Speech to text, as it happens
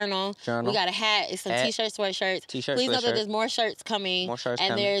journal. Journal. We got a hat. It's some t-shirts, sweatshirts. Please know that there's more shirts coming.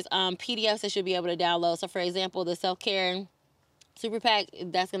 And there's PDFs that you'll be able to download. So, for example, the self-care super pack,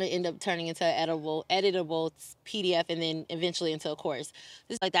 that's going to end up turning into an editable PDF and then eventually into a course.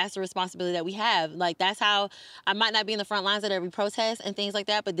 That's the responsibility that we have. Like, that's how I might not be in the front lines at every protest and things like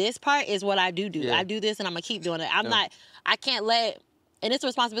that, but this part is what I do. Yeah. I do this and I'm going to keep doing it. I can't let, and it's a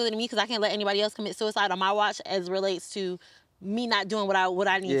responsibility to me because I can't let anybody else commit suicide on my watch as relates to me not doing what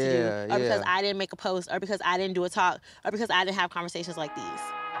I need to do, or because I didn't make a post, or because I didn't do a talk, or because I didn't have conversations like these.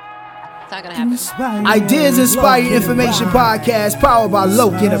 It's not gonna happen. Ideas Inspire Information Podcast, powered by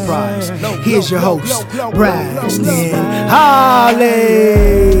Loke Enterprise. Here's your host, Braxton Holly.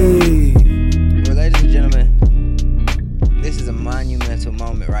 Well, ladies and gentlemen, this is a monumental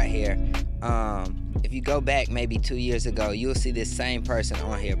moment right here. If you go back maybe 2 years ago, you'll see this same person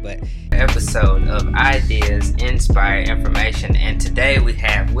on here, but episode of Ideas Inspire Information, and today we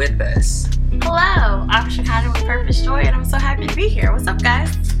have with us. Hello, I'm Shekinah with Purpose Joy, and I'm so happy to be here. What's up,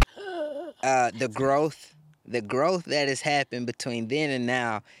 guys? The growth that has happened between then and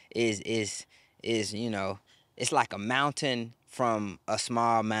now is you know, it's like a mountain from a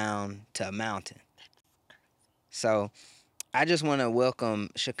small mound to a mountain. So I just want to welcome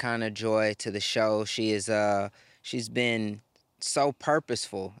Shekinah Joy to the show. She's been so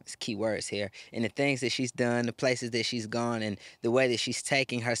purposeful, it's key words here, in the things that she's done, the places that she's gone, and the way that she's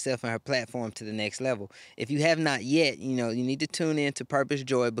taking herself and her platform to the next level. If you have not yet, you know, you need to tune in to Purpose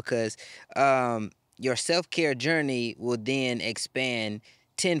Joy, because your self-care journey will then expand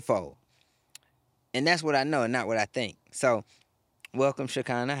tenfold. And that's what I know and not what I think. So welcome,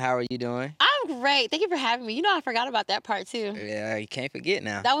 Shekinah. How are you doing? I'm great. Thank you for having me. You know, I forgot about that part too. Yeah, you can't forget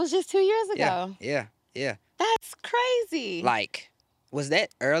now. That was just 2 years ago. Yeah. That's crazy. Like, was that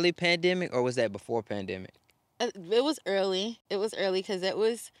early pandemic or was that before pandemic? It was early. It was early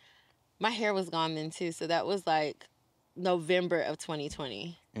because my hair was gone then too. So that was like November of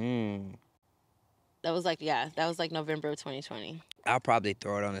 2020. That was like November of 2020. I'll probably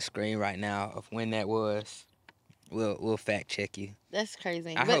throw it on the screen right now of when that was. We'll fact check you. That's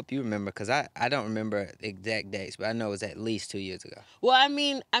crazy. I hope you remember, because I don't remember exact dates, but I know it was at least 2 years ago. Well, I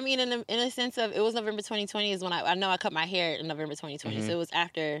mean, in a sense of, it was November 2020 is when I know I cut my hair in November 2020. Mm-hmm. So it was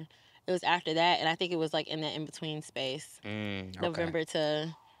after that, and I think it was like in that in between space, okay. November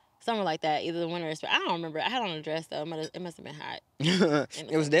to somewhere like that, either the winter or spring. I don't remember. I had on a dress though. It must have been hot.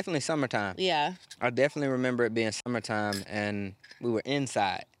 It was definitely summertime. Yeah. I definitely remember it being summertime, and we were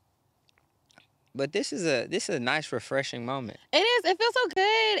inside. But this is a nice, refreshing moment. It is. It feels so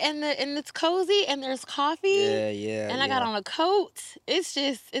good, and it's cozy, and there's coffee. Yeah. And I got on a coat. It's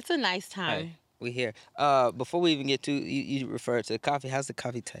a nice time. Hey, we here. Before we even get to, you referred to the coffee. How's the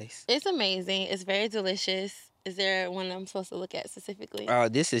coffee taste? It's amazing. It's very delicious. Is there one I'm supposed to look at specifically? Oh,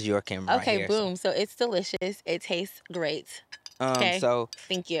 this is your camera. Okay, right here, boom. So it's delicious. It tastes great. Okay. So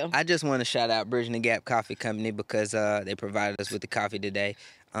thank you. I just want to shout out Bridging the Gap Coffee Company, because they provided us with the coffee today.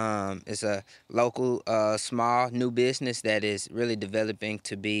 It's a local, small, new business that is really developing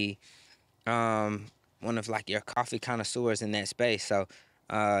to be one of like your coffee connoisseurs in that space. So,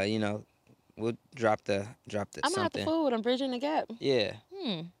 you know, we'll drop the I'm something. at the food. I'm Bridging the Gap. Yeah.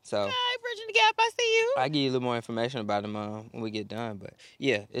 So. Hi, Bridging the Gap. I see you. I'll give you a little more information about them when we get done. But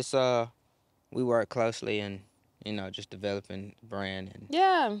yeah, it's we work closely and, you know, just developing brand and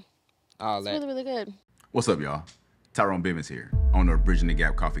all that. It's really, really good. What's up, y'all? Tyrone Bivens here, owner of Bridging the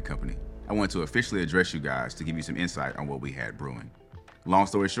Gap Coffee Company. I want to officially address you guys to give you some insight on what we had brewing. Long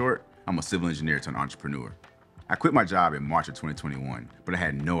story short, I'm a civil engineer to an entrepreneur. I quit my job in March of 2021, but I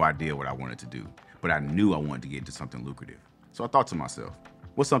had no idea what I wanted to do. But I knew I wanted to get into something lucrative. So I thought to myself,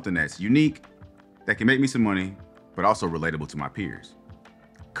 what's something that's unique, that can make me some money, but also relatable to my peers?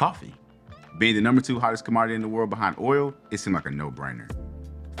 Coffee. Being the number 2 hottest commodity in the world behind oil, it seemed like a no-brainer.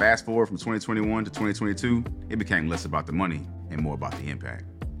 Fast forward from 2021 to 2022, it became less about the money and more about the impact.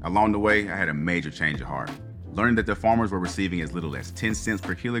 Along the way, I had a major change of heart. Learning that the farmers were receiving as little as 10 cents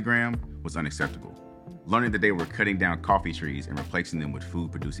per kilogram was unacceptable. Learning that they were cutting down coffee trees and replacing them with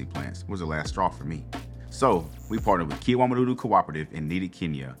food-producing plants was the last straw for me. So we partnered with Kiwamadudu Cooperative in Nidi,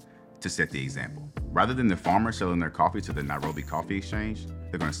 Kenya to set the example. Rather than the farmers selling their coffee to the Nairobi Coffee Exchange,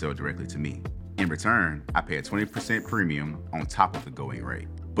 they're going to sell directly to me. In return, I pay a 20% premium on top of the going rate.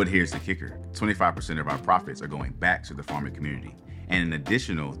 But here's the kicker. 25% of our profits are going back to the farming community, and an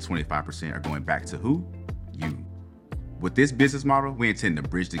additional 25% are going back to who? You. With this business model, we intend to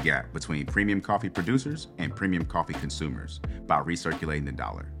bridge the gap between premium coffee producers and premium coffee consumers by recirculating the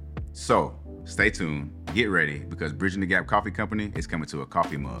dollar. So, stay tuned, get ready, because Bridging the Gap Coffee Company is coming to a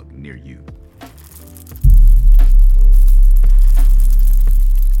coffee mug near you.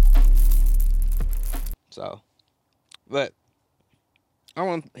 So, but I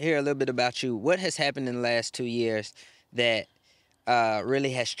want to hear a little bit about you. What has happened in the last 2 years that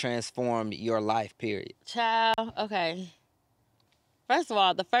really has transformed your life, period? Child, okay. First of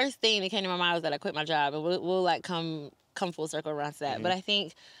all, the first thing that came to my mind was that I quit my job, and we'll like come full circle around to that. Mm-hmm. But I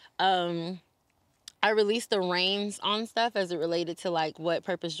think I released the reins on stuff as it related to like what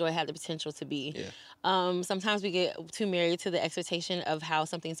Purpose Joy had the potential to be. Yeah. Sometimes we get too married to the expectation of how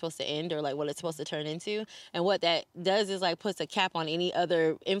something's supposed to end or like what it's supposed to turn into. And what that does is like puts a cap on any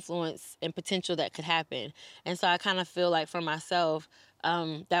other influence and potential that could happen. And so I kind of feel like for myself,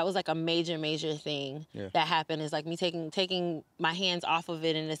 that was like a major thing that happened, is like me taking my hands off of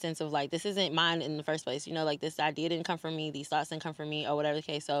it in the sense of like, this isn't mine in the first place. You know, like this idea didn't come from me. These thoughts didn't come from me or whatever the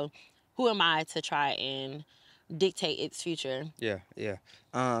case. So who am I to try and dictate its future? Yeah.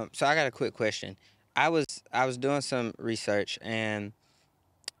 So I got a quick question. I was doing some research, and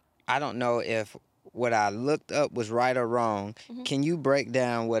I don't know if what I looked up was right or wrong. Mm-hmm. Can you break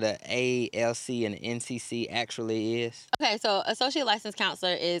down what an ALC and an NCC actually is? Okay, so Associate Licensed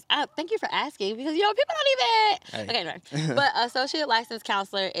Counselor is, thank you for asking, because, you know, people don't even, okay, right. But Associate Licensed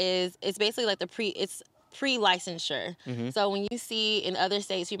Counselor it's basically like pre-licensure. Mm-hmm. So when you see in other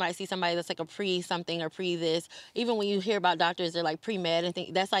states, you might see somebody that's like a pre-something or pre-this. Even when you hear about doctors, they're like pre-med and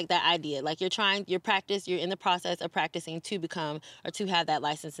think that's like that idea. Like you're in the process of practicing to become or to have that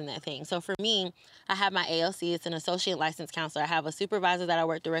license in that thing. So for me, I have my ALC. It's an associate licensed counselor. I have a supervisor that I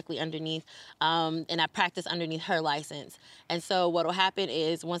work directly underneath, and I practice underneath her license. And so what will happen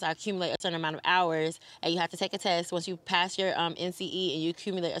is once I accumulate a certain amount of hours, and you have to take a test, once you pass your NCE and you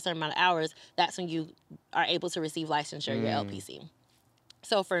accumulate a certain amount of hours, that's when you are able to receive licensure, your LPC.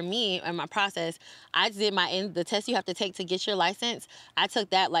 So for me, in my process, I did the test you have to take to get your license. I took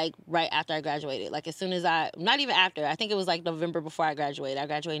that like right after I graduated. Like as soon as not even after, I think it was like November before I graduated. I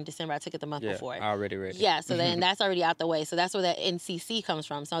graduated in December. I took it the month before. Already ready. Yeah, so then that's already out the way. So that's where that NCC comes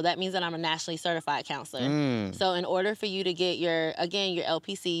from. So that means that I'm a nationally certified counselor. So in order for you to get your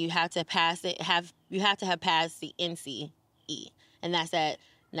LPC, you have to pass it. You have to have passed the NCE, and that's that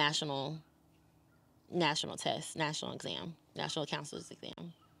national test, national exam, national counselor's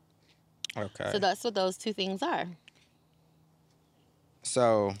exam. Okay. So that's what those two things are.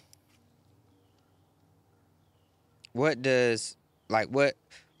 So what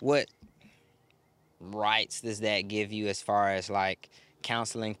rights does that give you as far as like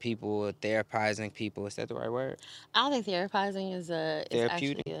counseling people, therapizing people? Is that the right word? I don't think therapizing is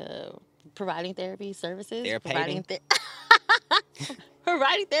therapeutic. It's actually providing therapy services.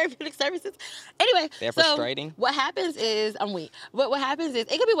 Providing therapeutic services. Anyway, so what happens is I'm weak. But what happens is it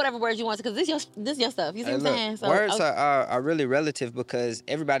could be whatever words you want because this your stuff. You see what I'm saying? So, words are really relative because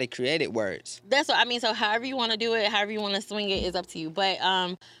everybody created words. That's what I mean. So however you want to do it, however you want to swing it is up to you. But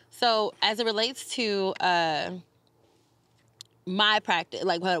so as it relates to my practice,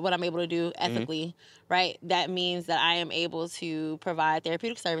 like what I'm able to do ethically, right? That means that I am able to provide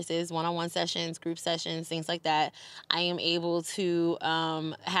therapeutic services, one-on-one sessions, group sessions, things like that. I am able to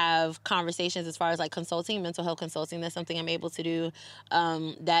have conversations as far as like consulting, mental health consulting. That's something I'm able to do.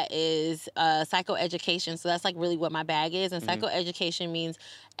 That is psychoeducation. So that's like really what my bag is. And psychoeducation means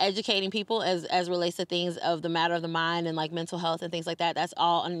educating people as relates to things of the matter of the mind and like mental health and things like that. That's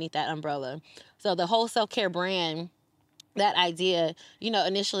all underneath that umbrella. So the whole self-care brand, that idea,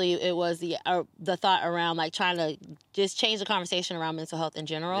 initially it was the thought around like trying to just change the conversation around mental health in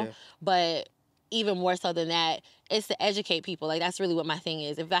general. Yeah. But even more so than that, it's to educate people. Like that's really what my thing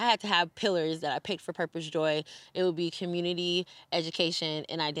is. If I had to have pillars that I picked for Purpose Joy, it would be community, education,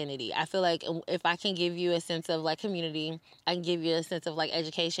 and identity. I feel like if I can give you a sense of like community, I can give you a sense of like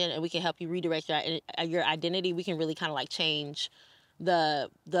education, and we can help you redirect your identity, we can really kind of like change the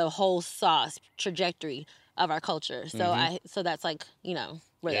whole sauce trajectory of our culture. So so that's like,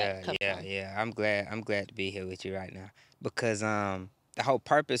 where that comes from. Yeah. I'm glad to be here with you right now because the whole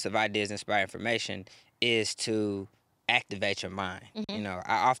purpose of Ideas Inspire Information is to activate your mind. I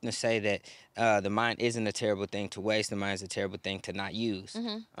often say that the mind isn't a terrible thing to waste. The mind is a terrible thing to not use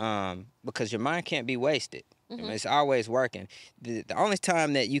because your mind can't be wasted. It's always working. The only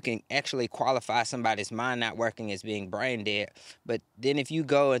time that you can actually qualify somebody's mind not working is being brain dead. But then if you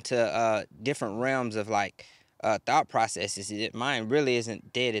go into different realms of like thought processes, the mind really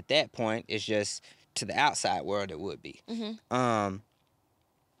isn't dead at that point. It's just to the outside world it would be. So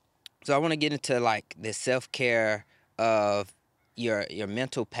I want to get into like the self-care of your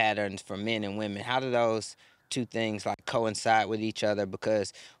mental patterns for men and women. How do those two things like coincide with each other?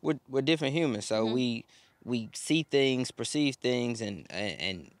 Because we're different humans, so we see things, perceive things,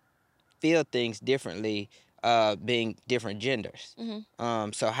 and feel things differently, being different genders.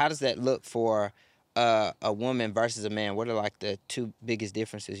 So how does that look for a woman versus a man, what are like the two biggest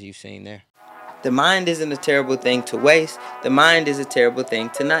differences you've seen there? The mind isn't a terrible thing to waste. The mind is a terrible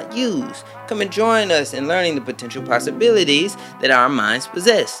thing to not use. Come and join us in learning the potential possibilities that our minds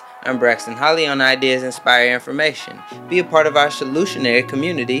possess. I'm Braxton Holly on Ideas Inspire Information. Be a part of our solutionary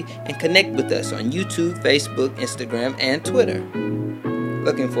community and connect with us on YouTube, Facebook, Instagram, and Twitter.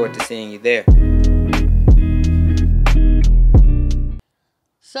 Looking forward to seeing you there.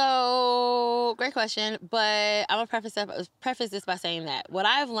 So, great question, but I'm going to preface this by saying that what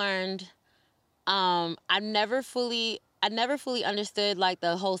I've learned, I never fully understood like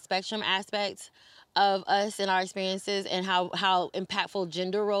the whole spectrum aspect of us and our experiences and how impactful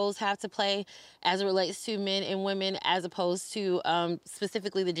gender roles have to play as it relates to men and women, as opposed to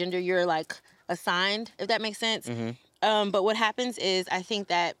specifically the gender you're like assigned, if that makes sense. Mm-hmm. But what happens is, I think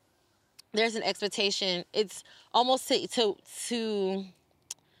that there's an expectation. It's almost to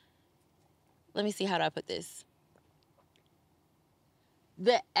let me see, how do I put this?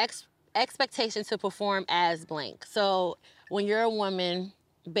 The expectation to perform as blank. So when you're a woman,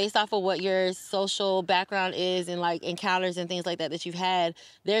 based off of what your social background is and like encounters and things like that you've had,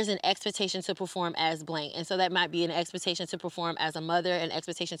 there's an expectation to perform as blank. And so that might be an expectation to perform as a mother, an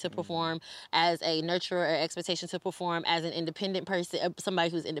expectation to perform as a nurturer, an expectation to perform as an independent person, somebody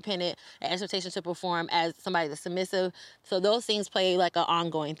who's independent, an expectation to perform as somebody that's submissive. So those things play like an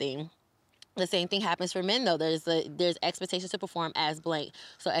ongoing thing. The same thing happens for men, though. There's expectation to perform as blank.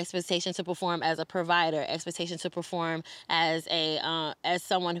 So expectation to perform as a provider, expectation to perform as as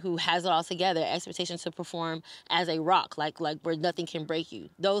someone who has it all together, expectation to perform as a rock, like where nothing can break you.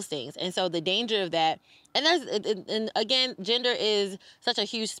 Those things. And so the danger of that, and again, gender is such a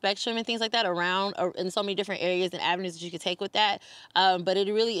huge spectrum and things like that around in so many different areas and avenues that you could take with that. But it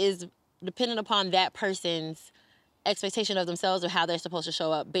really is dependent upon that person's expectation of themselves or how they're supposed to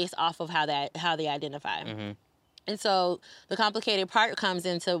show up based off of how they identify. Mm-hmm. And so the complicated part comes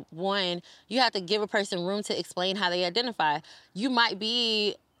into, one, you have to give a person room to explain how they identify. You might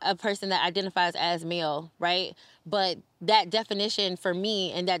be a person that identifies as male, right? But that definition for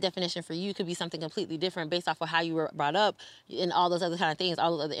me and that definition for you could be something completely different based off of how you were brought up and all those other kind of things,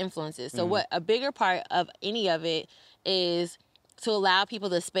 all those other influences. So what a bigger part of any of it is to allow people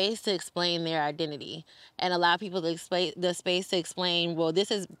the space to explain their identity and allow people the space to explain, well, this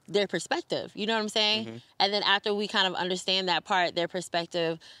is their perspective. You know what I'm saying? Mm-hmm. And then after we kind of understand that part, their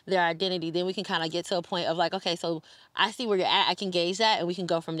perspective, their identity, then we can kind of get to a point of like, okay, so I see where you're at. I can gauge that and we can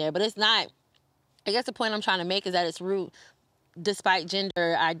go from there. But it's not, I guess the point I'm trying to make is that its root, despite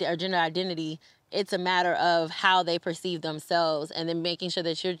gender identity, it's a matter of how they perceive themselves and then making sure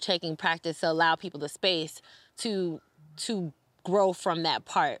that you're taking practice to allow people the space to grow from that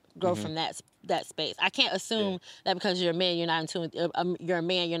part, from that space. I can't assume that because you're a man, you're not in tune with, you're a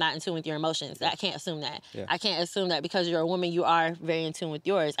man, you're not in tune with your emotions. I can't assume that. Yeah. I can't assume that because you're a woman, you are very in tune with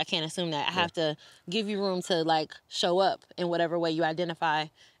yours. I can't assume that. I have to give you room to like show up in whatever way you identify,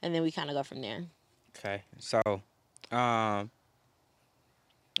 and then we kind of go from there. Okay. So,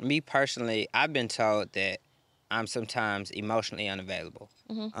 me personally, I've been told that I'm sometimes emotionally unavailable.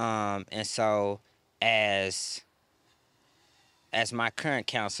 Mm-hmm. And so as my current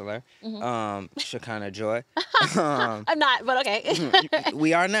counselor, Shekinah Joy. I'm not, but okay.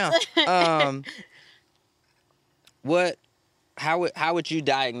 We are now. How would you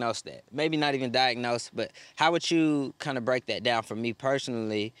diagnose that? Maybe not even diagnose, but how would you kind of break that down for me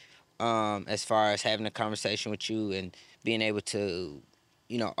personally, as far as having a conversation with you and being able to,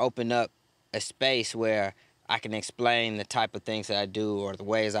 open up a space where I can explain the type of things that I do or the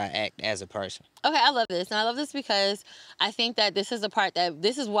ways I act as a person. Okay, I love this. And I love this because I think that this is the part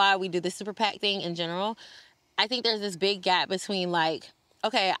this is why we do the Super PAC thing in general. I think there's this big gap between like,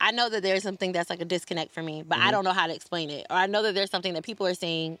 okay, I know that there's something that's like a disconnect for me, but I don't know how to explain it. Or I know that there's something that people are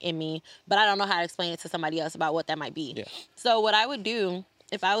seeing in me, but I don't know how to explain it to somebody else about what that might be. Yeah. So what I would do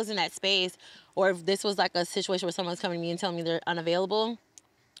if I was in that space, or if this was like a situation where someone's coming to me and telling me they're unavailable,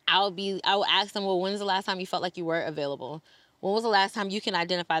 I will ask them, well, when's the last time you felt like you were available? When was the last time you can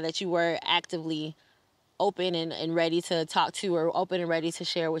identify that you were actively open and ready to talk to, or open and ready to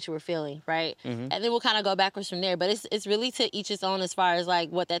share what you were feeling, right? Mm-hmm. And then we'll kind of go backwards from there. But it's really to each his own as far as like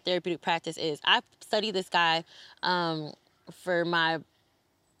what that therapeutic practice is. I studied this guy for my,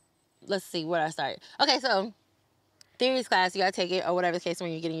 let's see, where I started. Okay, so theories class, you gotta take it, or whatever the case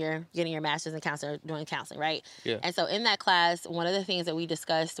when you're getting your master's in counseling, doing counseling, right? Yeah. And so in that class, one of the things that we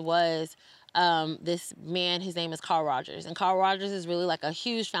discussed was this man, his name is Carl Rogers. And Carl Rogers is really like a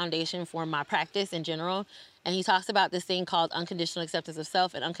huge foundation for my practice in general. And he talks about this thing called unconditional acceptance of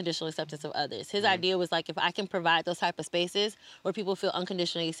self and unconditional acceptance of others. His idea was like, if I can provide those type of spaces where people feel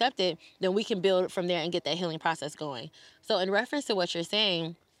unconditionally accepted, then we can build from there and get that healing process going. So in reference to what you're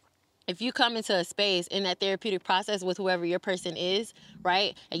saying, if you come into a space in that therapeutic process with whoever your person is,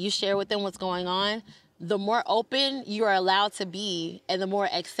 right, and you share with them what's going on, the more open you are allowed to be and the more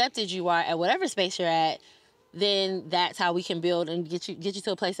accepted you are at whatever space you're at, then that's how we can build and get you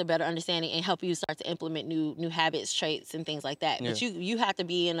to a place of better understanding and help you start to implement new habits, traits, and things like that. Yeah. But you have to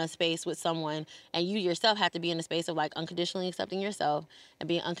be in a space with someone, and you yourself have to be in a space of like unconditionally accepting yourself and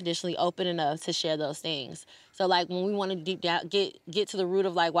being unconditionally open enough to share those things. So like when we want to deep down get to the root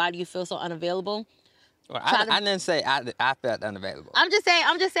of like, why do you feel so unavailable? Well, I didn't say I felt unavailable. I'm just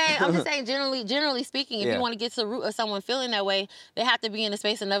saying generally speaking, if you want to get to the root of someone feeling that way, they have to be in a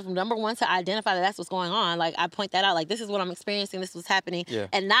space enough, number one, to identify that that's what's going on. Like I point that out, like this is what I'm experiencing, this is what's happening. Yeah.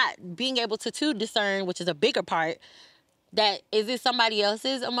 And not being able to discern, which is a bigger part, that is it somebody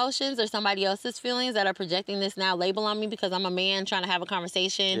else's emotions or somebody else's feelings that are projecting this now label on me because I'm a man trying to have a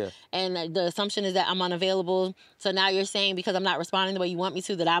conversation and the assumption is that I'm unavailable. So now you're saying because I'm not responding the way you want me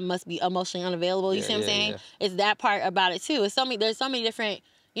to that I must be emotionally unavailable. You see what I'm saying? Yeah. It's that part about it too. There's so many different,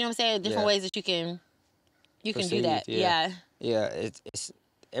 you know what I'm saying, different ways that you can do that. Yeah. Yeah, it's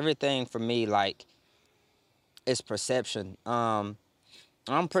everything for me, like it's perception.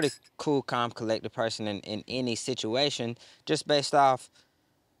 I'm a pretty cool, calm, collected person in any situation, just based off,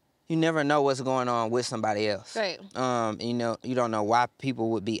 you never know what's going on with somebody else. Right. You know, you don't know why people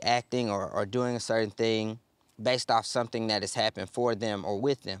would be acting or doing a certain thing based off something that has happened for them or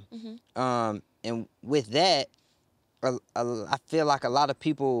with them. Mm-hmm. And with that, I feel like a lot of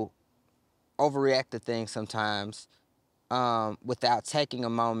people overreact to things sometimes without taking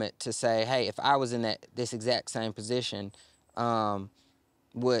a moment to say, hey, if I was in this exact same position,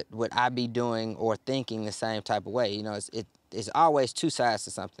 would I be doing or thinking the same type of way? You know, it's always two sides to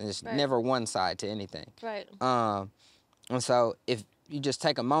something. It's never one side to anything. Right. And so if you just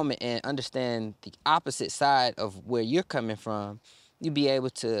take a moment and understand the opposite side of where you're coming from, you'll be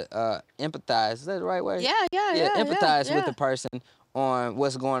able to empathize. Is that the right word? Yeah. Empathize with the person on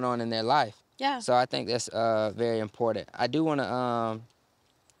what's going on in their life. Yeah. So I think that's very important. I do want to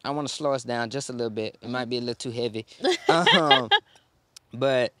I want to slow us down just a little bit. It might be a little too heavy.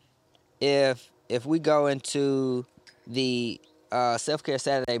 But if we go into the Self-Care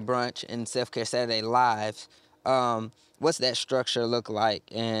Saturday brunch and Self-Care Saturday lives, what's that structure look like,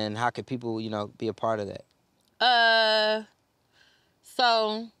 and how can people, be a part of that?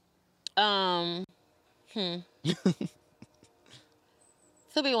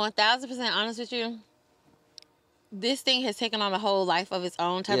 To be 1,000% honest with you, this thing has taken on a whole life of its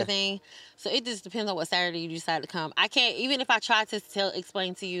own type of thing. So it just depends on what Saturday you decide to come. I can't, even if I tried to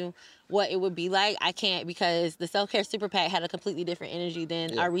explain to you what it would be like, I can't, because the Self-Care Super PAC had a completely different energy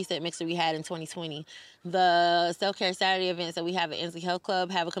than our Reset Mixer we had in 2020. The Self-Care Saturday events that we have at Inslee Health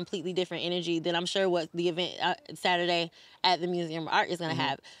Club have a completely different energy than I'm sure what the event Saturday at the Museum of Art is going to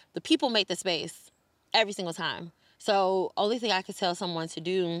have. The people make the space every single time. So only thing I could tell someone to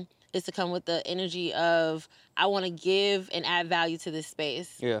do is to come with the energy of, I want to give and add value to this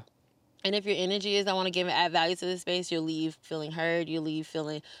space. Yeah. And if your energy is, I want to give and add value to this space, you'll leave feeling heard, you'll leave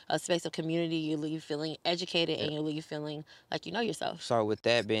feeling a space of community, you'll leave feeling educated, and you'll leave feeling like you know yourself. So with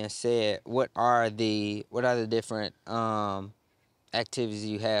that being said, what are the different activities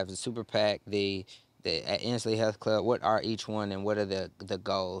you have? The Super PAC, the at Inslee Health Club, what are each one, and what are the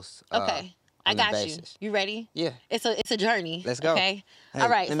goals? Okay. I got you. You ready? Yeah. It's a journey. Let's go. Okay. Hey, all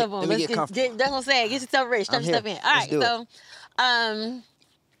right. Let me get comfortable. That's what I'm saying. Get yourself ready. Strap yourself in. All right. So,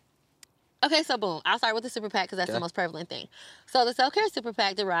 okay. So boom. I'll start with the Super PAC because that's the most prevalent thing. So the Self-Care Super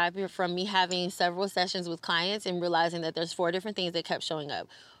PAC derived from me having several sessions with clients and realizing that there's 4 different things that kept showing up.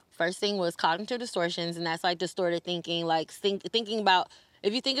 First thing was cognitive distortions, and that's like distorted thinking, like thinking about.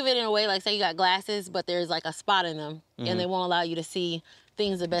 If you think of it in a way, like say you got glasses, but there's like a spot in them, and they won't allow you to see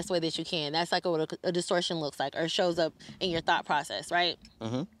things the best way that you can. That's like what a distortion looks like, or shows up in your thought process, right?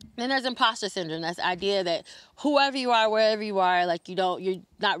 Mm-hmm. Then there's imposter syndrome. That's the idea that whoever you are, wherever you are, like you're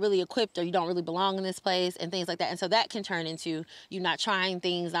not really equipped, or you don't really belong in this place, and things like that. And so that can turn into you not trying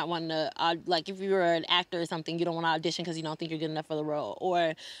things, not wanting to, like if you're an actor or something, you don't want to audition because you don't think you're good enough for the role.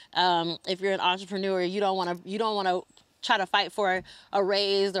 Or if you're an entrepreneur, you don't want to try to fight for a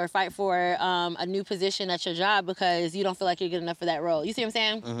raise or fight for a new position at your job because you don't feel like you're good enough for that role. You see what I'm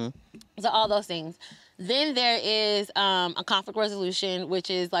saying? Mm-hmm. So all those things. Then there is a conflict resolution,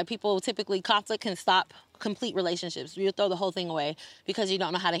 which is like people typically, conflict can stop complete relationships. You'll throw the whole thing away because you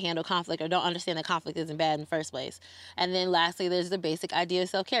don't know how to handle conflict or don't understand that conflict isn't bad in the first place. And then lastly, there's the basic idea of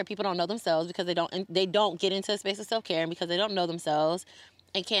self-care. People don't know themselves because they don't get into a space of self-care, and because they don't know themselves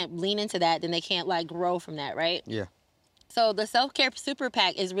and can't lean into that, then they can't like grow from that, right? Yeah. So the self-care super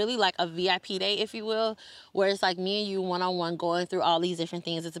pack is really like a VIP day, if you will, where it's like me and you one-on-one going through all these different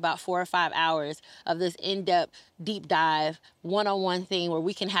things. It's about 4 or 5 hours of this in-depth, deep dive, one-on-one thing where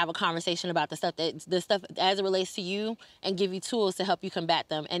we can have a conversation about the stuff as it relates to you and give you tools to help you combat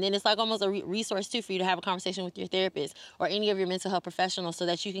them. And then it's like almost a resource too for you to have a conversation with your therapist or any of your mental health professionals so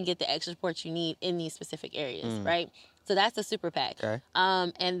that you can get the extra support you need in these specific areas, right? So that's the super pack. Okay.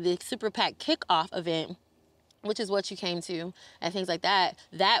 And the super pack kickoff event, which is what you came to, and things like that.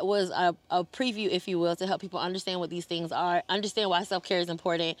 That was a preview, if you will, to help people understand what these things are, understand why self-care is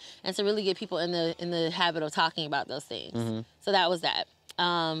important, and to really get people in the habit of talking about those things. Mm-hmm. So that was that.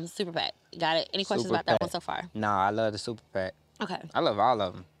 Super pack. Got it? Any questions about that one so far? No, I love the super pack. Okay. I love all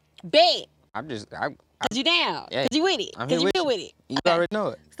of them. Bet. Cause you down. Yeah. Cause you with it. Cause you feel with it. You already know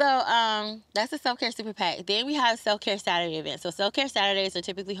it. So that's the self-care super pack. Then we have self-care Saturday events. So self-care Saturdays are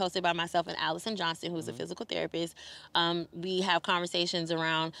typically hosted by myself and Allison Johnston, who's a physical therapist. We have conversations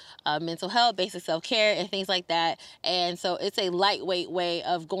around mental health, basic self-care, and things like that. And so it's a lightweight way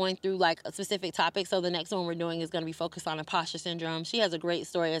of going through like a specific topic. So the next one we're doing is going to be focused on imposter syndrome. She has a great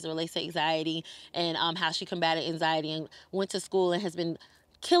story as it relates to anxiety and how she combated anxiety and went to school and has been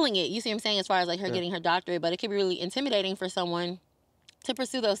killing it. You see what I'm saying, as far as like her getting her doctorate, but it could be really intimidating for someone to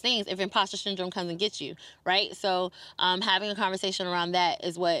pursue those things if imposter syndrome comes and gets you, right? So having a conversation around that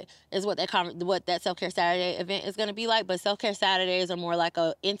is what that self-care Saturday event is going to be like. But self-care Saturdays are more like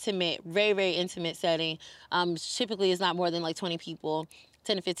a intimate, very, very intimate setting. Typically, it's not more than like 20 people.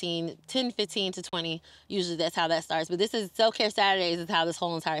 10 to 15 to 20. Usually that's how that starts. But this is self-care Saturdays is how this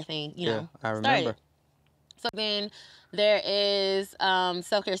whole entire thing, I remember. Started. So then there is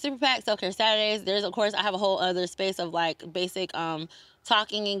self-care super pack, self-care Saturdays. There's, of course, I have a whole other space of like basic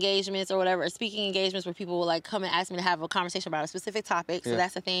talking engagements or whatever, or speaking engagements where people will like come and ask me to have a conversation about a specific topic. So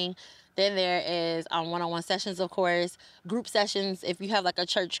that's a thing. Then there is one-on-one sessions, of course, group sessions. If you have like a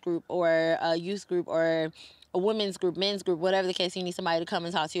church group or a youth group or a women's group, men's group, whatever the case, you need somebody to come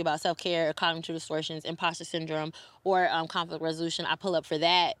and talk to you about self-care, cognitive distortions, imposter syndrome, or conflict resolution. I pull up for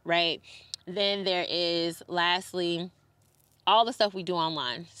that, right? Then there is, lastly, all the stuff we do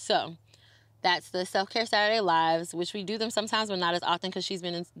online. So that's the Self-Care Saturday Lives, which we do them sometimes, but not as often because she's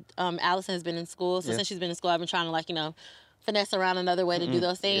been in, Allison has been in school. So since she's been in school, I've been trying to, like, finesse around another way to do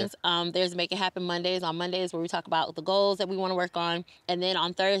those things. Yeah. There's Make It Happen Mondays, on Mondays, where we talk about the goals that we want to work on. And then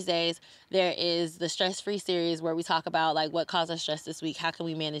on Thursdays, there is the Stress-Free series where we talk about, like, what caused us stress this week, how can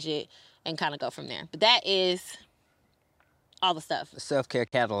we manage it, and kind of go from there. But that is all the stuff. The self-care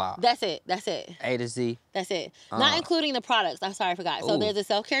catalog. That's it. A to Z. That's it. Not including the products. I'm sorry, I forgot. So there's a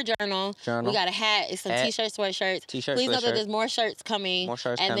self-care journal. We got a hat. It's some t-shirts, sweatshirts. Please know that there's more shirts coming.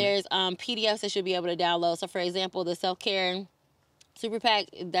 And there's PDFs that you'll be able to download. So, for example, the self-care super pack,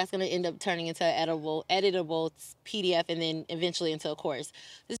 that's going to end up turning into an editable PDF and then eventually into a course.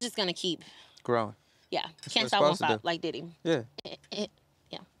 This is just going to keep growing. Yeah. Can't stop, won't stop, like Diddy. Yeah.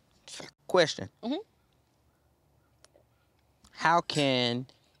 Yeah. Question. Mm-hmm. How can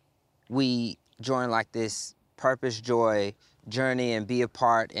we join like this purpose joy journey and be a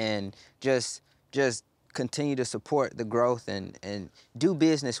part and just continue to support the growth and do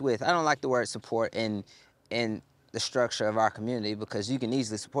business with? I don't like the word support in the structure of our community because you can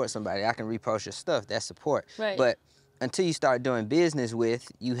easily support somebody. I can repost your stuff. That's support. Right. But until you start doing business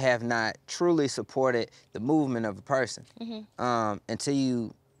with, you have not truly supported the movement of a person. Mm-hmm. Until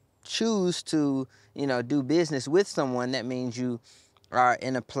you choose to do business with someone, that means you are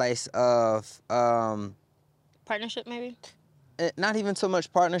in a place of partnership, maybe not even so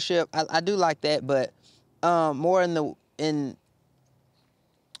much partnership. I do like that, but more in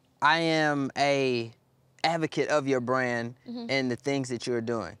I am a advocate of your brand and the things that you're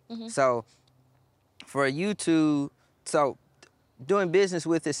doing. So for you to doing business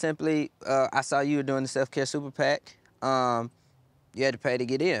with is simply I saw you were doing the self-care super pack. You had to pay to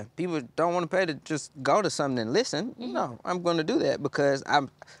get in. People don't want to pay to just go to something and listen. No, I'm going to do that because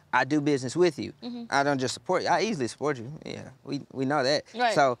I do business with you. I don't just support you. I easily support you. Yeah, we know that.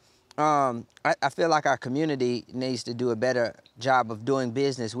 Right. So I feel like our community needs to do a better job of doing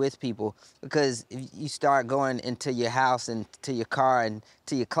business with people because if you start going into your house and to your car and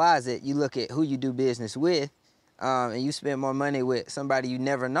to your closet, you look at who you do business with and you spend more money with somebody you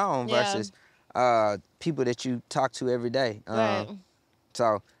never known versus people that you talk to every day. Right.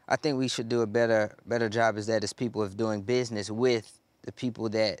 So I think we should do a better job as people of doing business with the people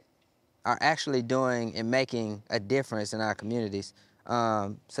that are actually doing and making a difference in our communities,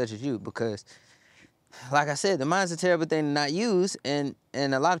 such as you, because like I said, the mind's a terrible thing to not use, and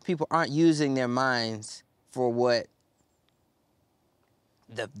a lot of people aren't using their minds for what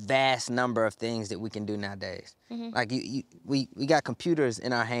the vast number of things that we can do nowadays. Mm-hmm. Like we got computers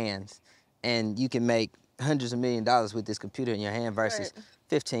in our hands, and you can make hundreds of $millions with this computer in your hand versus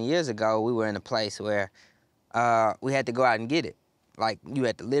 15 years ago, we were in a place where we had to go out and get it. Like, you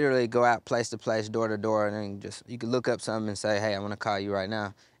had to literally go out place to place, door to door, and then just, you could look up something and say, hey, I want to call you right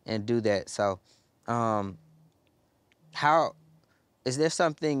now, and do that. So, how, is there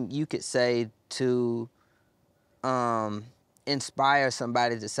something you could say to inspire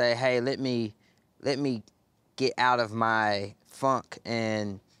somebody to say, hey, let me get out of my funk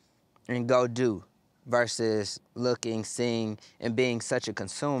and go do, versus looking, seeing, and being such a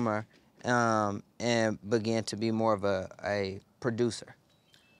consumer, and begin to be more of a producer?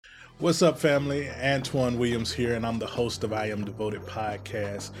 What's up, family? Antoine Williams here, and I'm the host of I Am Devoted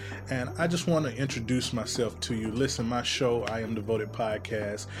podcast. And I just want to introduce myself to you. Listen, my show, I Am Devoted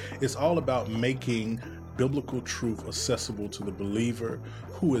podcast, is all about making biblical truth accessible to the believer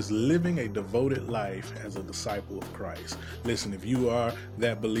who is living a devoted life as a disciple of Christ. Listen, if you are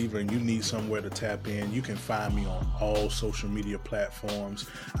that believer and you need somewhere to tap in, you can find me on all social media platforms.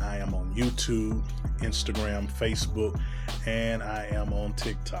 I am on YouTube, Instagram, Facebook, and I am on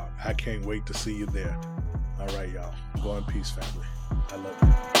TikTok. I can't wait to see you there. All right, y'all. Go in peace, family. I love you.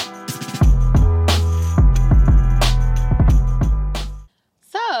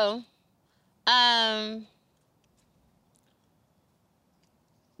 So,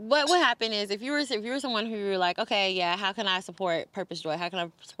 what would happen is if you were someone who you were like, okay, yeah, how can I support Purpose Joy? How can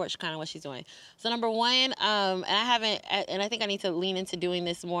I support kind of what she's doing? So number one, and I think I need to lean into doing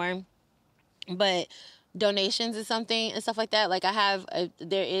this more, but donations is something and stuff like that. Like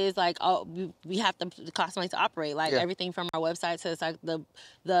there is like, we have to cost money to operate, like everything from our website to like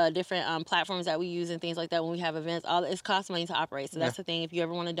the different platforms that we use and things like that when we have events, all it's cost money to operate. So that's the thing. If you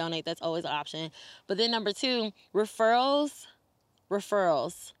ever want to donate, that's always an option. But then number two, referrals.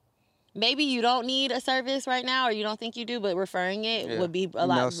 Maybe you don't need a service right now, or you don't think you do, but referring it would be a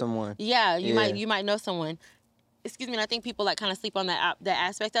lot. You know someone. Yeah, you might know someone. Excuse me, and I think people like kind of sleep on that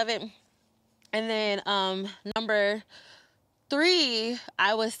aspect of it. And then number three,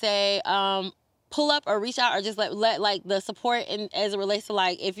 I would say pull up or reach out, or just let like the support as it relates to,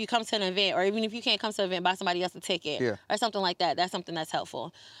 like, if you come to an event, or even if you can't come to an event, buy somebody else a ticket or something like that. That's something that's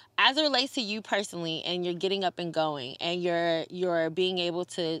helpful. As it relates to you personally, and you're getting up and going, and you're being able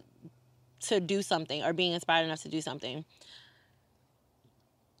to do something, or being inspired enough to do something,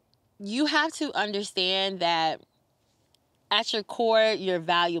 you have to understand that at your core, you're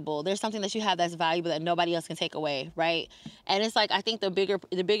valuable. There's something that you have that's valuable that nobody else can take away, right? And it's like, I think the bigger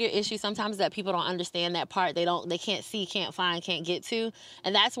issue sometimes is that people don't understand that part. They can't see, can't find, can't get to.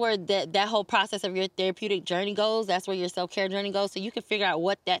 And that's where that whole process of your therapeutic journey goes. That's where your self-care journey goes. So you can figure out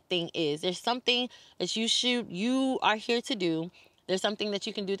what that thing is. There's something that you are here to do. There's something that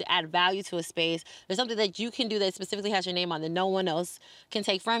you can do to add value to a space. There's something that you can do that specifically has your name on that no one else can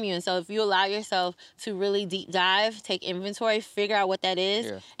take from you. And so if you allow yourself to really deep dive, take inventory, figure out what that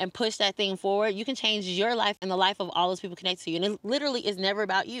is, and push that thing forward, you can change your life and the life of all those people connected to you. And it literally is never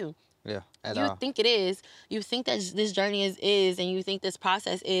about you. Yeah, you think it is. You think that this journey is, and you think this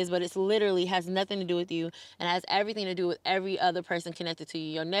process is, but it's literally has nothing to do with you, and has everything to do with every other person connected to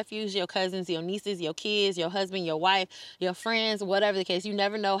you. Your nephews, your cousins, your nieces, your kids, your husband, your wife, your friends, whatever the case. You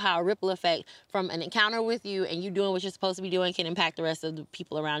never know how a ripple effect from an encounter with you and you doing what you're supposed to be doing can impact the rest of the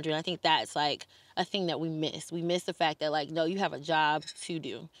people around you. And I think that's like a thing that we miss. We miss the fact that, like, no, you have a job to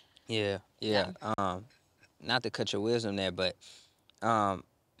do. Yeah. Not to cut your wisdom there, but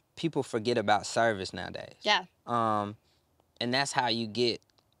people forget about service nowadays. Yeah. And that's how you get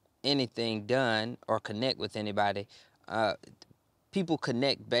anything done or connect with anybody. People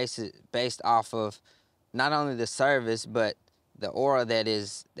connect based off of not only the service, but the aura that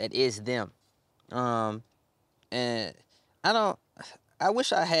is them. And I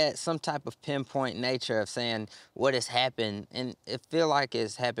wish I had some type of pinpoint nature of saying what has happened, and it feel like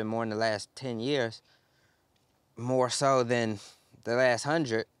it's happened more in the last 10 years, more so than the last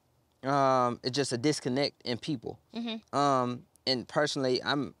 100. It's just a disconnect in people. Mm-hmm. And personally,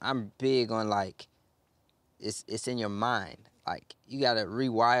 I'm big on, like, it's in your mind. Like, you gotta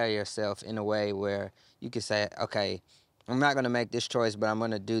rewire yourself in a way where you can say, okay, I'm not gonna make this choice, but I'm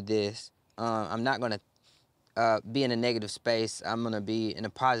gonna do this. I'm not gonna be in a negative space. I'm gonna be in a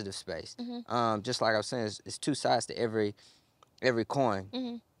positive space. Mm-hmm. Just like I was saying, it's two sides to every coin.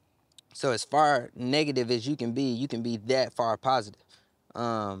 Mm-hmm. So as far negative as you can be that far positive.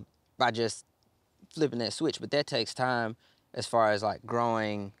 by just flipping that switch. But that takes time as far as like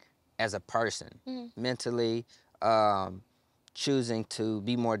growing as a person, mentally, choosing to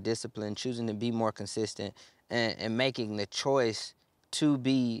be more disciplined, choosing to be more consistent, and making the choice to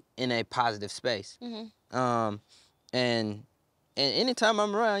be in a positive space. And anytime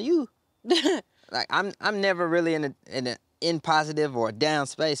I'm around you, like I'm never really in a positive or down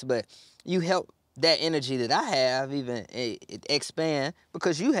space, but you help that energy that I have even expand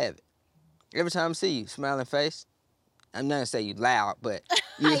because you have it. Every time I see you, smiling face. I'm not gonna say you loud, but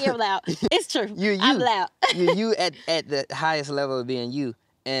I am loud. It's true. I'm loud. you at the highest level of being you,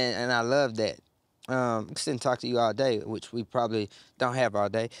 and I love that. I can sit and talk to you all day, which we probably don't have all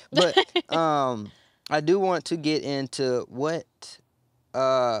day, but I do want to get into what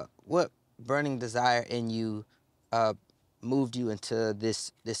burning desire in you moved you into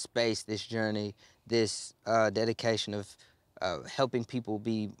this space, this journey, this dedication of helping people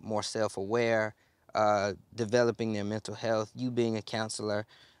be more self-aware, developing their mental health, you being a counselor,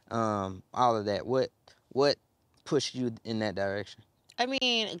 all of that. What pushed you in that direction? I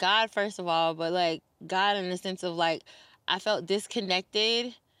mean, God, first of all, but like God in the sense of like I felt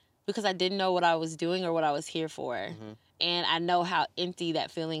disconnected because I didn't know what I was doing or what I was here for. And I know how empty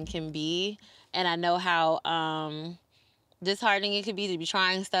that feeling can be. And I know how disheartening it could be to be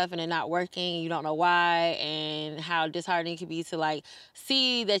trying stuff and it not working and you don't know why, and how disheartening it could be to like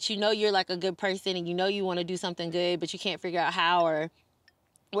see that you know you're like a good person and you know you want to do something good but you can't figure out how or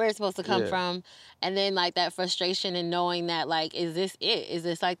where it's supposed to come from. And then like that frustration and knowing that like, is this it? Is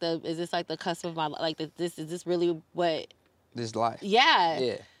this like the cusp of my like is this really what this life?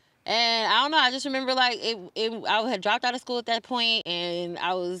 Yeah. And I don't know, I just remember like I had dropped out of school at that point and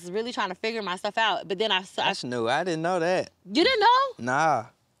I was really trying to figure my stuff out. But then That's new. I didn't know that. You didn't know? Nah.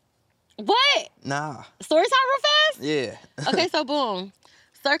 What? Nah. Story time real fast? Yeah. Okay, so boom.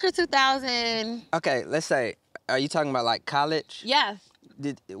 Circa 2000. Okay, let's say, are you talking about like college? Yeah.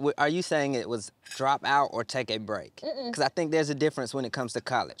 Are you saying it was drop out or take a break? Because I think there's a difference when it comes to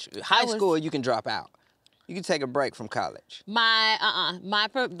college. High school, you can drop out. You can take a break from college.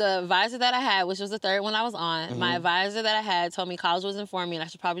 The advisor that I had, which was the third one I was on, my advisor that I had told me college wasn't for me and I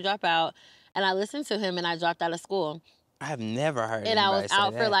should probably drop out. And I listened to him and I dropped out of school. I have never heard. And I was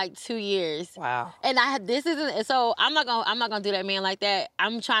out for like 2 years. Wow. And I'm not gonna do that man like that.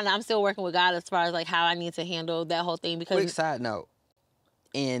 I'm still working with God as far as like how I need to handle that whole thing because. Quick side note.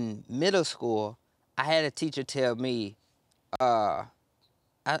 In middle school, I had a teacher tell me, I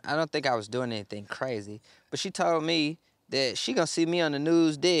don't think I was doing anything crazy, but she told me that she gonna see me on the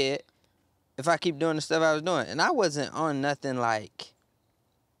news dead if I keep doing the stuff I was doing. And I wasn't on nothing like,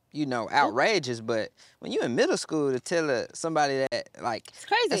 outrageous, but when you're in middle school to tell somebody that, like, it's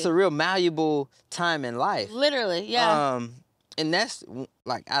crazy. That's a real malleable time in life. Literally, yeah. And that's,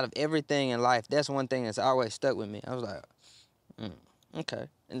 like, out of everything in life, that's one thing that's always stuck with me. I was like, okay.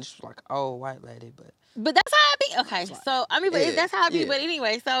 And it's like, oh, white lady, But that's how I be. Okay, so I mean, but that's how I be. But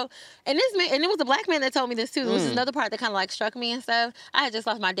anyway, so and this man, and it was a black man that told me this too. Which is another part that kind of like struck me and stuff. I had just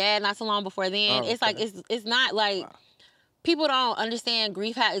lost my dad not so long before then. It's like it's not like people don't understand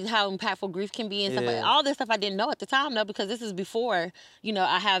grief, how impactful grief can be and stuff. Like all this stuff I didn't know at the time though, because this is before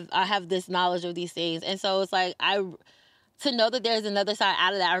I have this knowledge of these things, and so it's like to know that there's another side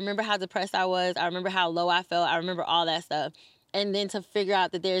out of that. I remember how depressed I was. I remember how low I felt. I remember all that stuff. And then to figure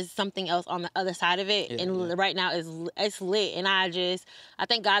out that there's something else on the other side of it. Right now it's lit. And I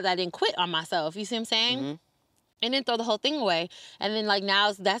thank God that I didn't quit on myself. You see what I'm saying? And then throw the whole thing away. And then like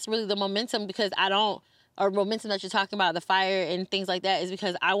now that's really the momentum because momentum that you're talking about, the fire and things like that, is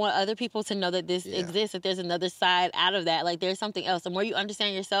because I want other people to know that this exists, that there's another side out of that. Like there's something else. The more you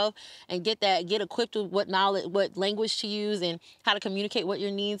understand yourself and get equipped with what knowledge, what language to use and how to communicate what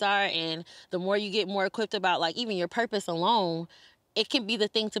your needs are, and the more you get more equipped about like even your purpose alone, it can be the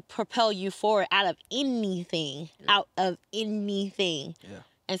thing to propel you forward out of anything. Yeah.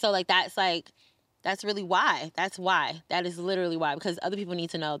 And so like that's really why. That's why. That is literally why. Because other people need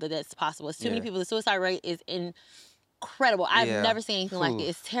to know that that's possible. It's too many people. The suicide rate is incredible. I've never seen anything like it.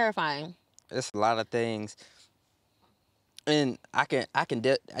 It's terrifying. It's a lot of things. And I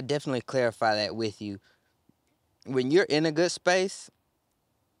definitely clarify that with you. When you're in a good space,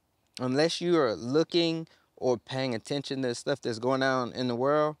 unless you are looking or paying attention to the stuff that's going on in the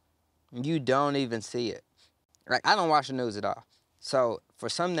world, you don't even see it. Like, I don't watch the news at all. So for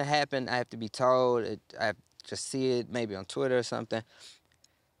something to happen, I have to be told. I just see it maybe on Twitter or something.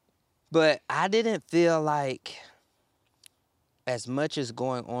 But I didn't feel like as much as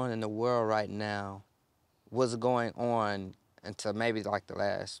going on in the world right now was going on until maybe like the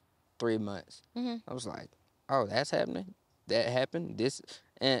last 3 months. I was like, oh, that's happening. That happened. This,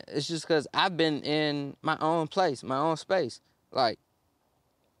 And it's just because I've been in my own place, my own space. Like,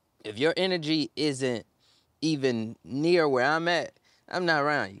 if your energy isn't even near where I'm at, I'm not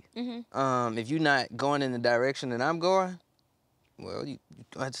around you. Mm-hmm. If you're not going in the direction that I'm going, well, you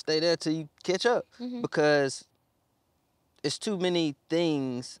have to stay there till you catch up. Mm-hmm. Because it's too many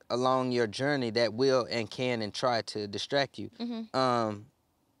things along your journey that will and can and try to distract you. Mm-hmm.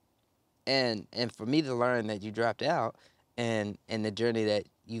 And for me to learn that you dropped out and the journey that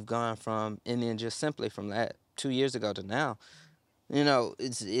you've gone from, and then just simply from that 2 years ago to now, you know,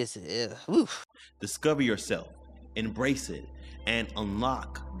 it's Discover yourself, embrace it, and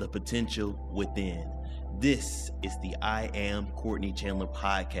unlock the potential within. This is the I Am Courtney Chandler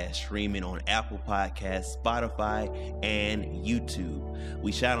podcast, streaming on Apple Podcasts, Spotify, and YouTube.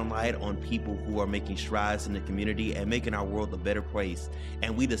 We shine a light on people who are making strides in the community and making our world a better place.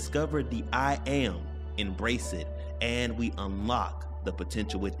 And we discover the I Am, embrace it, and we unlock the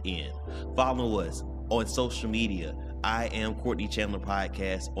potential within. Follow us on social media. I Am Courtney Chandler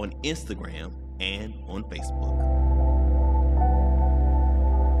podcast on Instagram and on Facebook.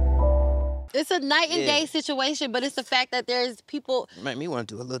 It's a night and day situation, but it's the fact that there's people. Make me want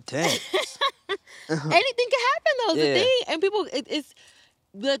to do a little dance. Anything can happen, though. The thing, and people, it's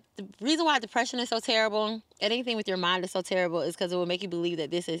the reason why depression is so terrible, and anything with your mind is so terrible, is because it will make you believe that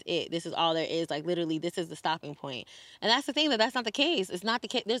this is it. This is all there is. Like, literally, this is the stopping point. And that's the thing, that's not the case. It's not the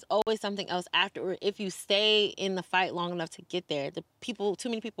case. There's always something else afterward. If you stay in the fight long enough to get there, too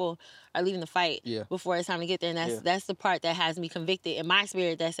many people are leaving the fight before it's time to get there. And that's the part that has me convicted in my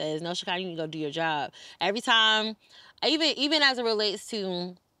spirit that says, no, Chicago, you need to go do your job. Every time, even as it relates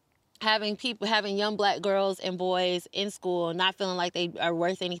to having young Black girls and boys in school not feeling like they are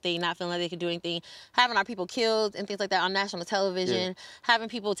worth anything, not feeling like they can do anything, having our people killed and things like that on national television, having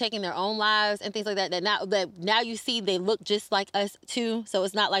people taking their own lives and things like that, that now you see they look just like us too, so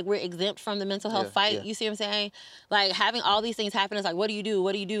it's not like we're exempt from the mental health fight. You see what I'm saying? Like, having all these things happen, it's like, what do you do?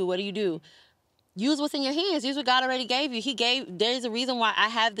 What do you do? What do you do? Use what's in your hands. Use what God already gave you. There's a reason why I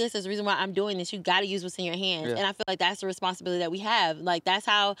have this. There's a reason why I'm doing this. You got to use what's in your hands. And I feel like that's the responsibility that we have. Like, that's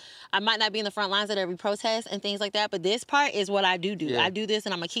how I might not be in the front lines at every protest and things like that, but this part is what I do. I do this,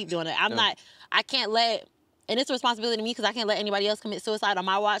 and I'm going to keep doing it. I can't let, and it's a responsibility to me because I can't let anybody else commit suicide on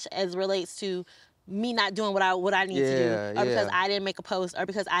my watch as relates to me not doing what I need to do, or because I didn't make a post, or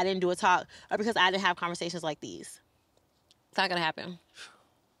because I didn't do a talk, or because I didn't have conversations like these. It's not going to happen.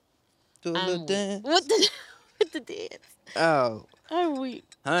 Do a little dance. With the dance. Oh. I'm weak.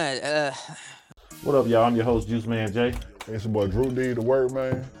 All right. What up, y'all? I'm your host, Juice Man Jay. It's your boy Drew D, the Word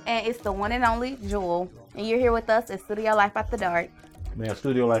Man. And it's the one and only Jewel. And you're here with us at Studio Life After Dark. Man,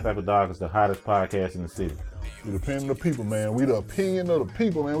 Studio Life After Dark is the hottest podcast in the city. We the opinion of the people, man. We the opinion of the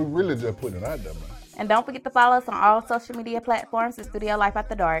people, man. We really just putting it out there, man. And don't forget to follow us on all social media platforms at Studio Life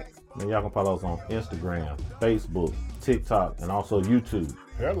After Dark. Man, y'all can follow us on Instagram, Facebook, TikTok, and also YouTube.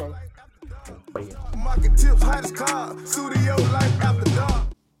 Hello.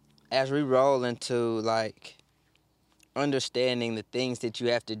 As we roll into, like, understanding the things that you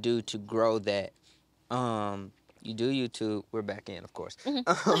have to do to grow that, you do YouTube. We're back in, of course.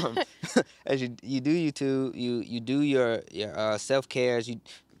 As you do YouTube, you do your self-cares,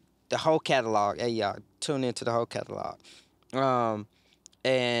 the whole catalog. Hey, y'all, tune into the whole catalog.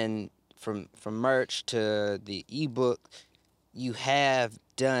 And from merch to the ebook, you have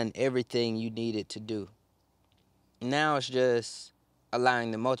done everything you needed to do. Now it's just allowing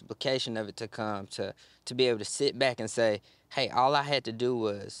the multiplication of it to come, to be able to sit back and say, hey, all I had to do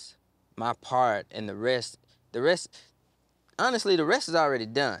was my part, and the rest, honestly, the rest is already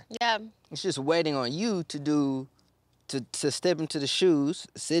done. Yeah. It's just waiting on you to step into the shoes,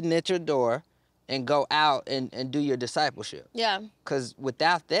 sitting at your door, and go out and do your discipleship. Yeah. Because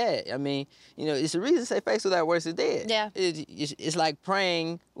without that, I mean, you know, it's the reason to say faith without works is dead. Yeah. It's like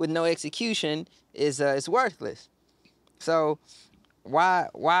praying with no execution is worthless. So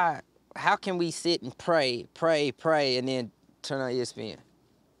how can we sit and pray, and then turn on ESPN,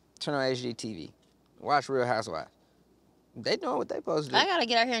 turn on HGTV, watch Real Housewives? They doing what they supposed to do. I gotta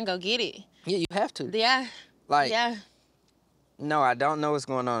get out here and go get it. Yeah, you have to. Yeah. No, I don't know what's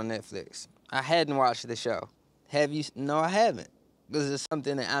going on Netflix. I hadn't watched the show. Have you? No, I haven't. Because it's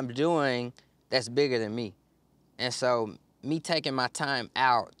something that I'm doing that's bigger than me. And so me taking my time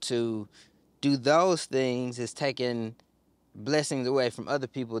out to do those things is taking blessings away from other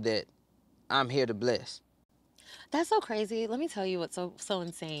people that I'm here to bless. That's so crazy. Let me tell you what's so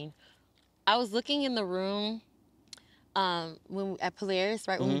insane. I was looking in the room at Polaris,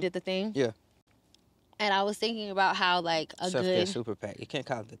 right, when we did the thing. Yeah. And I was thinking about how, like, a Self-care super PAC. You can't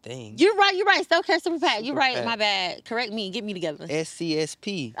call it the thing. You're right. Self-care super PAC. You're right. My bad. Correct me. Get me together.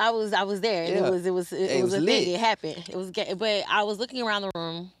 SCSP. I was there. Yeah. And it was a lit. thing. It happened. But I was looking around the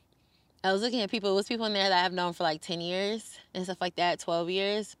room. I was looking at people. It was people in there that I've known for like 10 years and stuff like that, 12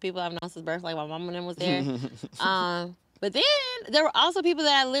 years. People I've known since birth, like my mom and them was there. But then there were also people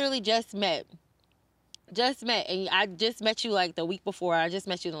that I literally just met. And I just met you like the week before. I just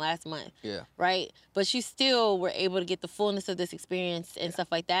met you in the last month. Yeah. Right? But you still were able to get the fullness of this experience and stuff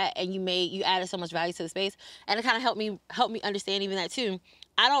like that. And you added so much value to the space. And it kind of helped me understand even that too.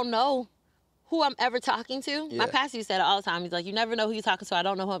 I don't know who I'm ever talking to. Yeah. My pastor used to say it all the time. He's like, you never know who you're talking to. I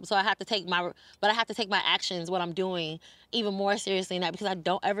don't know who. So I have to take my actions, what I'm doing, even more seriously now, because I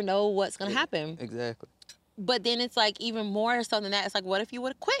don't ever know what's going to happen. Exactly. But then it's like even more so than that. It's like, what if you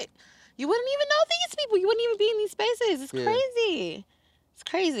would have quit? You wouldn't even know these people. You wouldn't even be in these spaces. It's crazy. It's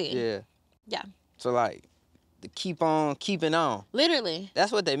crazy. Yeah. Yeah. So, like, the keep on keeping on. Literally.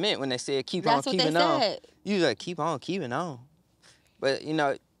 That's what they meant when they said keep on keeping on. Said. You like, keep on keeping on. But, you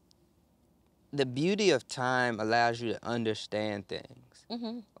know, the beauty of time allows you to understand things.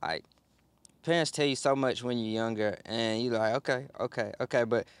 Mm-hmm. Like, parents tell you so much when you're younger, and you're like, okay.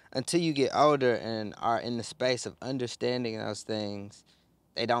 But until you get older and are in the space of understanding those things,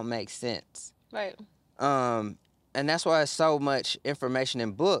 they don't make sense. Right. And that's why it's so much information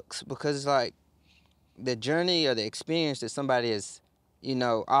in books, because it's like the journey or the experience that somebody has, you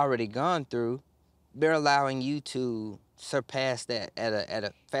know, already gone through, they're allowing you to surpass that at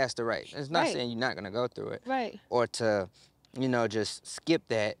a faster rate. It's not saying you're not going to go through it. Right. Or to, you know, just skip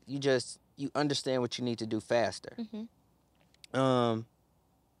that. You understand what you need to do faster. Mm-hmm.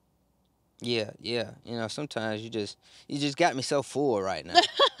 Yeah. You know, sometimes you just got me so full right now.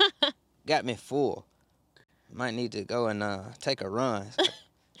 Got me full. Might need to go and take a run.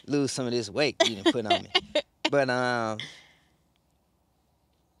 Lose some of this weight you done put on me. But,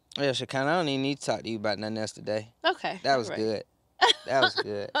 yeah, Shekinah, I don't even need to talk to you about nothing else today. Okay. That was good. That was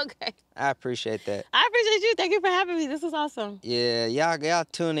good. Okay. I appreciate that. I appreciate you. Thank you for having me. This was awesome. Yeah, y'all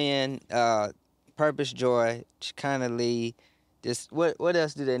tune in. Purpose Joy, Shekinah Lee. Just what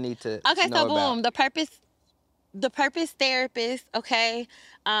else do they need to know about? The Purpose Therapist, okay?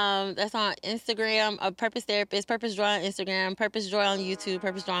 That's on Instagram, Purpose Therapist, Purpose Joy on Instagram, Purpose Joy on YouTube,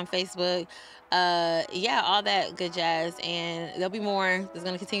 Purpose Joy on Facebook. Yeah, all that good jazz. And there'll be more. There's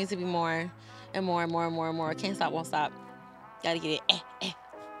going to continue to be more and more and more and more and more. Can't stop, won't stop. Got to get it.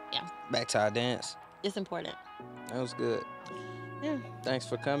 Yeah. Back to our dance. It's important. That was good. Yeah. Thanks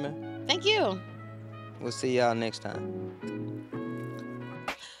for coming. Thank you. We'll see y'all next time.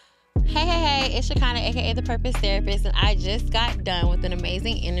 Hey, it's Shekinah, aka The Purpose Therapist, and I just got done with an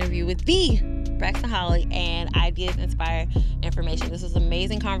amazing interview with the Braxton Holly and Ideas Inspire Information. This was an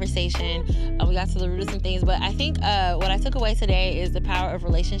amazing conversation. We got to the root of some things, but I think what I took away today is the power of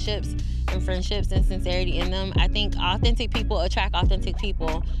relationships and friendships and sincerity in them. I think authentic people attract authentic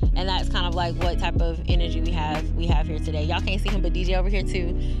people, and that's kind of like what type of energy we have here today. Y'all can't see him, but DJ over here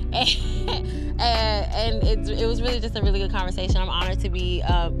too. And it was really just a really good conversation. I'm honored to be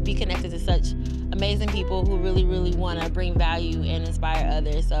connected to such amazing people who really, really want to bring value and inspire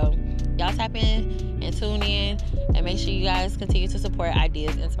others. So y'all tap in and tune in, and make sure you guys continue to support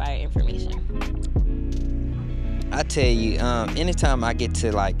Ideas Inspire Information. I tell you, anytime I get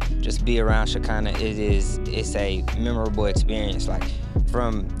to like just be around Shekinah, it's a memorable experience. Like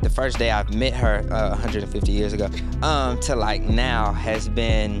from the first day I've met her 150 years ago to like now has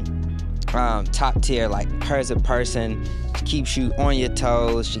been top tier. Like her as a person, she keeps you on your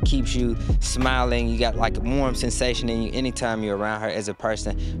toes, she keeps you smiling, you got like a warm sensation in you anytime you're around her as a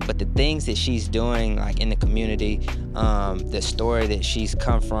person. But the things that she's doing like in the community, the story that she's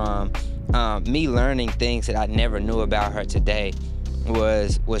come from, me learning things that I never knew about her today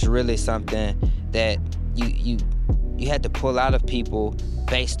was really something that you had to pull out of people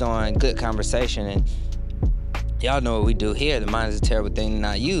based on good conversation. And y'all know what we do here. The mind is a terrible thing to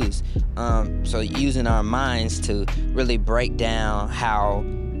not use. So using our minds to really break down how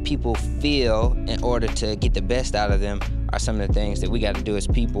people feel in order to get the best out of them are some of the things that we got to do as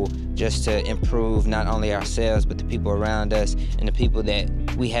people, just to improve not only ourselves but the people around us and the people that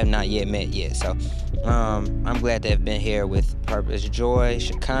we have not yet met yet. So I'm glad to have been here with Purpose Joy,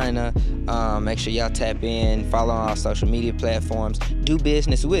 Shekinah. Make sure y'all tap in, follow on our social media platforms, do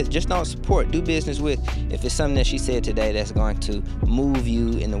business with, just don't support, do business with. If it's something that she said today that's going to move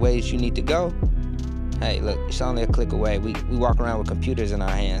you in the ways you need to go, hey, look, it's only a click away. We walk around with computers in our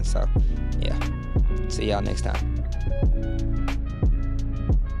hands, so yeah. See y'all next time.